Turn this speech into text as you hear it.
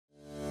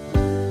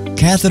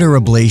Catheter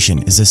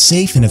ablation is a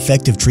safe and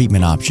effective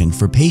treatment option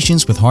for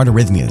patients with heart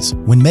arrhythmias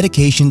when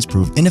medications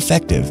prove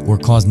ineffective or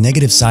cause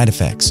negative side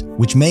effects,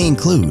 which may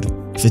include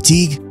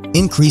fatigue,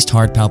 increased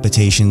heart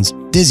palpitations,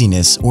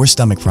 dizziness, or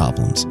stomach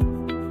problems.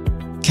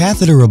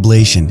 Catheter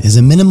ablation is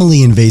a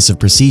minimally invasive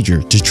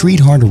procedure to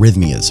treat heart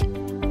arrhythmias.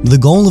 The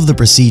goal of the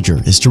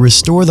procedure is to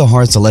restore the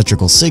heart's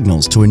electrical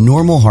signals to a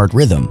normal heart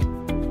rhythm.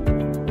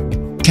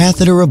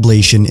 Catheter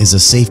ablation is a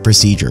safe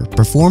procedure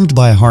performed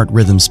by a heart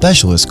rhythm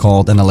specialist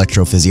called an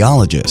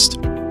electrophysiologist.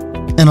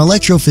 An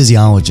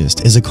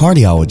electrophysiologist is a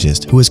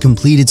cardiologist who has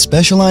completed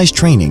specialized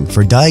training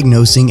for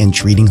diagnosing and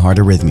treating heart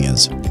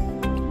arrhythmias.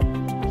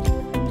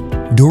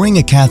 During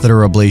a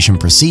catheter ablation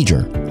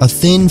procedure, a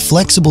thin,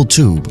 flexible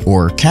tube,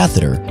 or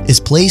catheter, is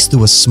placed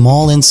through a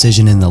small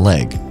incision in the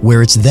leg,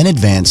 where it's then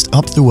advanced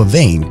up through a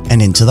vein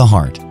and into the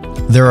heart.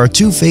 There are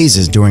two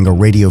phases during a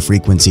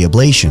radiofrequency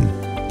ablation: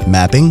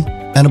 mapping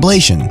and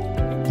ablation.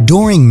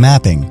 During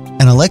mapping,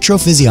 an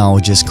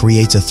electrophysiologist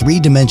creates a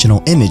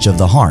three-dimensional image of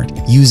the heart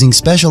using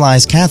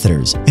specialized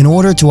catheters in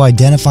order to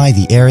identify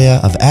the area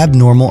of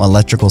abnormal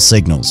electrical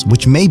signals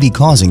which may be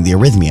causing the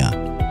arrhythmia.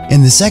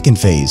 In the second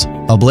phase,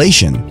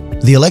 ablation,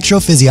 the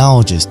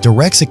electrophysiologist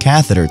directs a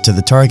catheter to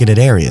the targeted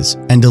areas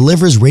and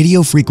delivers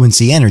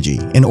radiofrequency energy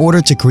in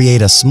order to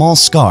create a small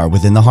scar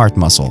within the heart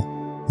muscle.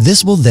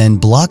 This will then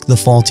block the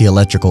faulty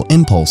electrical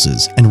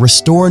impulses and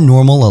restore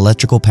normal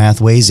electrical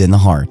pathways in the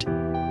heart.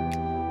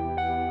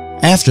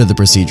 After the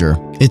procedure,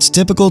 it's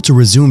typical to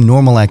resume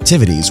normal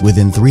activities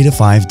within 3 to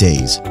 5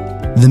 days.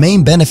 The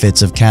main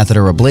benefits of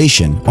catheter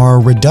ablation are a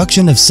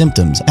reduction of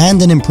symptoms and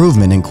an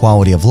improvement in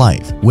quality of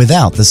life,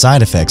 without the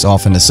side effects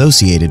often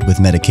associated with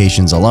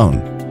medications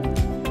alone.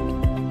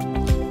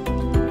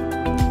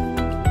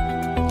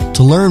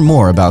 To learn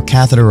more about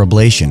catheter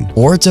ablation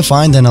or to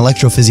find an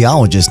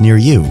electrophysiologist near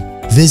you,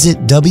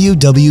 visit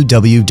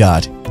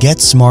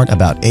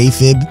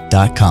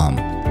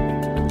www.getsmartaboutafib.com.